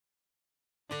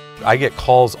I get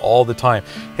calls all the time.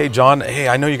 Hey John, hey,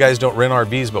 I know you guys don't rent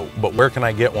RVs, but where can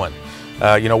I get one?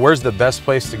 You know, where's the best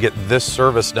place to get this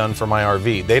service done for my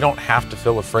RV? They don't have to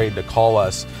feel afraid to call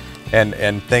us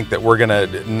and think that we're gonna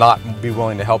not be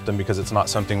willing to help them because it's not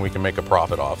something we can make a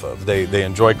profit off of. They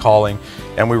enjoy calling,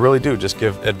 and we really do just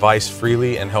give advice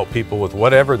freely and help people with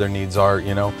whatever their needs are,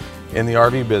 you know, in the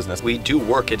RV business. We do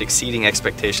work at exceeding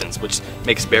expectations, which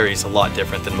makes Barry's a lot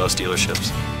different than most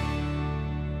dealerships.